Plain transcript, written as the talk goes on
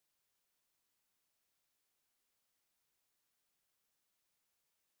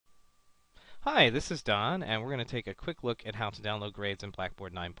Hi, this is Don, and we're going to take a quick look at how to download grades in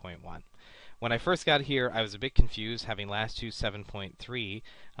Blackboard 9.1. When I first got here, I was a bit confused having last use 7.3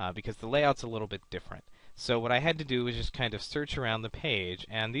 because the layout's a little bit different. So what I had to do was just kind of search around the page,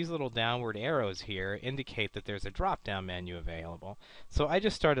 and these little downward arrows here indicate that there's a drop-down menu available. So I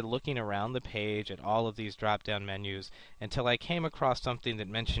just started looking around the page at all of these drop-down menus until I came across something that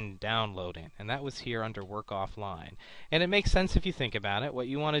mentioned downloading, and that was here under Work Offline. And it makes sense if you think about it. What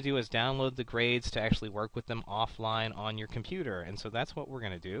you want to do is download the grades to actually work with them offline on your computer, and so that's what we're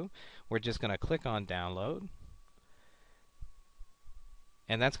going to do. We're just going to click on Download.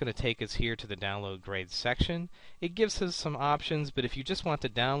 And that's going to take us here to the Download Grades section. It gives us some options, but if you just want to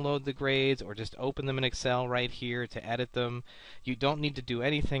download the grades or just open them in Excel right here to edit them, you don't need to do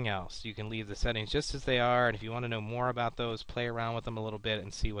anything else. You can leave the settings just as they are, and if you want to know more about those, play around with them a little bit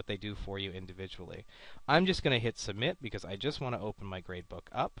and see what they do for you individually. I'm just going to hit Submit because I just want to open my gradebook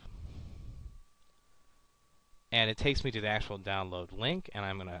up. And it takes me to the actual download link, and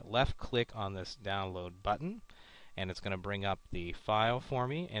I'm going to left-click on this download button. And it's going to bring up the file for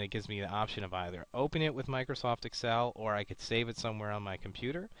me, and it gives me the option of either open it with Microsoft Excel or I could save it somewhere on my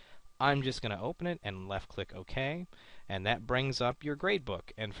computer. I'm just going to open it and left-click OK, and that brings up your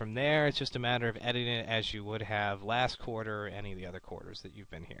gradebook. And from there, it's just a matter of editing it as you would have last quarter or any of the other quarters that you've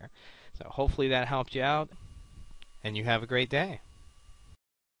been here. So hopefully that helped you out, and you have a great day.